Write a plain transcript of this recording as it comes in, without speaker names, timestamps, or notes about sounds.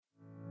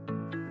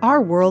Our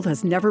world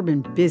has never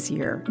been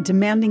busier,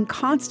 demanding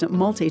constant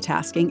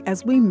multitasking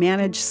as we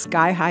manage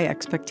sky-high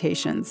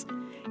expectations.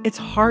 It's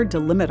hard to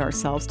limit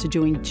ourselves to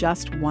doing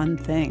just one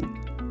thing.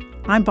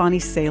 I'm Bonnie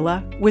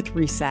Sala with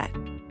Reset.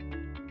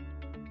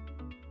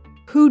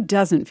 Who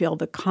doesn't feel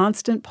the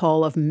constant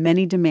pull of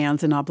many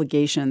demands and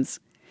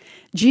obligations?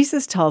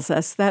 Jesus tells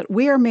us that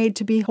we are made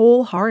to be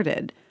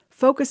wholehearted,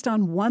 focused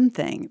on one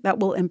thing that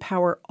will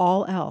empower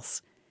all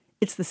else.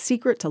 It's the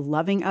secret to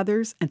loving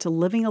others and to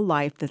living a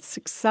life that's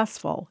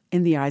successful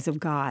in the eyes of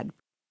God.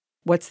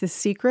 What's the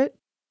secret?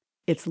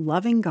 It's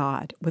loving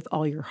God with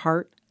all your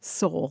heart,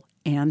 soul,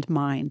 and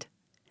mind.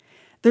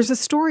 There's a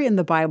story in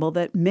the Bible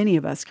that many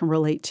of us can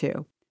relate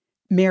to.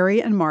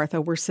 Mary and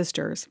Martha were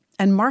sisters,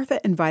 and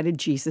Martha invited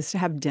Jesus to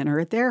have dinner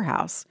at their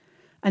house.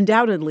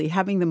 Undoubtedly,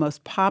 having the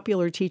most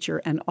popular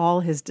teacher and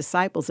all his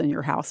disciples in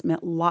your house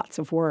meant lots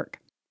of work.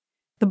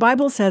 The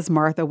Bible says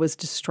Martha was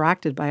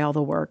distracted by all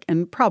the work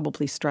and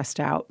probably stressed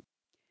out.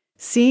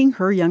 Seeing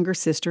her younger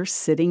sister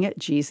sitting at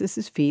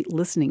Jesus' feet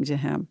listening to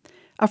him,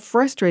 a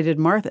frustrated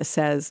Martha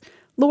says,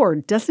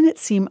 "Lord, doesn't it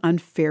seem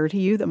unfair to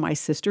you that my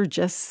sister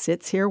just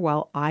sits here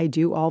while I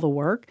do all the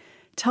work?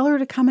 Tell her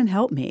to come and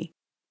help me."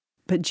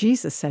 But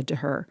Jesus said to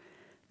her,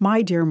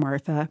 "My dear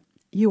Martha,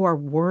 you are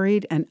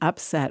worried and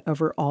upset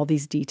over all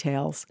these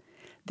details.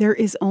 There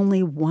is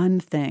only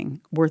one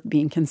thing worth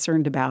being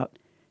concerned about.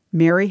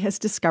 Mary has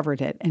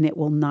discovered it, and it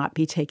will not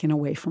be taken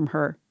away from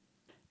her."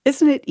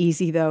 Isn't it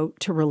easy, though,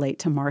 to relate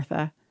to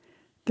Martha?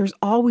 There's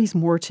always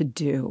more to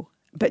do,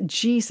 but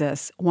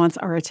Jesus wants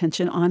our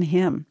attention on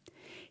him.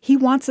 He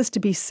wants us to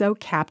be so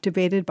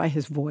captivated by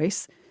his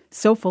voice,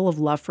 so full of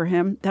love for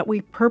him, that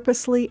we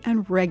purposely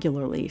and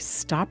regularly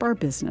stop our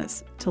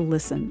business to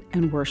listen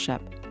and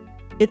worship.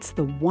 It's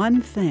the one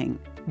thing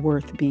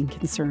worth being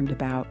concerned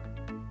about.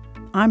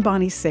 I'm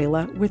Bonnie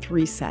Sala with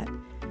Reset.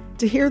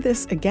 To hear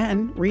this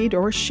again, read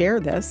or share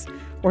this,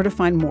 or to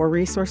find more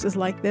resources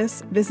like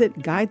this, visit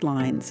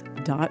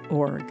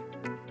guidelines.org.